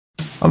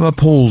I'm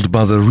appalled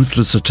by the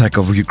ruthless attack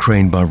of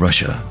Ukraine by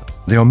Russia.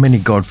 There are many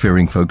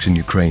God-fearing folks in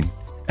Ukraine,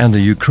 and the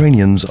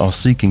Ukrainians are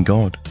seeking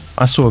God.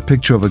 I saw a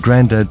picture of a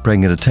granddad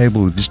praying at a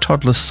table with his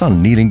toddler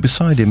son kneeling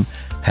beside him,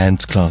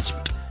 hands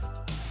clasped.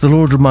 The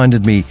Lord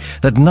reminded me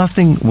that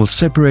nothing will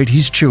separate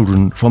his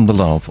children from the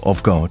love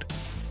of God.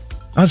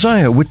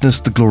 Isaiah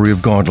witnessed the glory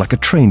of God like a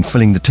train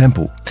filling the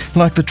temple,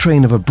 like the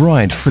train of a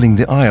bride filling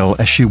the aisle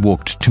as she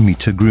walked to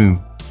meet her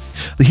groom.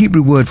 The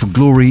Hebrew word for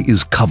glory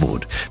is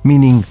kavod,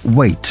 meaning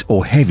weight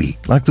or heavy,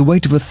 like the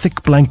weight of a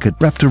thick blanket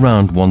wrapped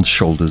around one's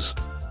shoulders.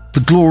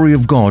 The glory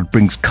of God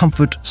brings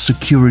comfort,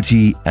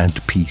 security, and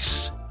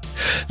peace.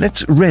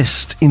 Let's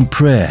rest in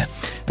prayer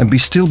and be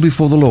still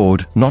before the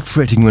Lord, not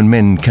fretting when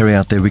men carry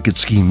out their wicked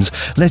schemes.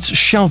 Let's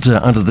shelter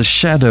under the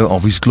shadow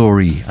of His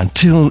glory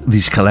until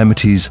these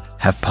calamities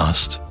have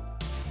passed.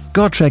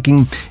 God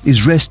tracking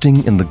is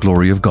resting in the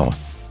glory of God.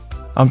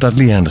 I'm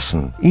Dudley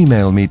Anderson.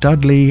 Email me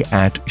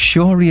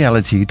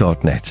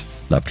dudley@surereality.net.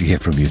 Love to hear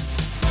from you.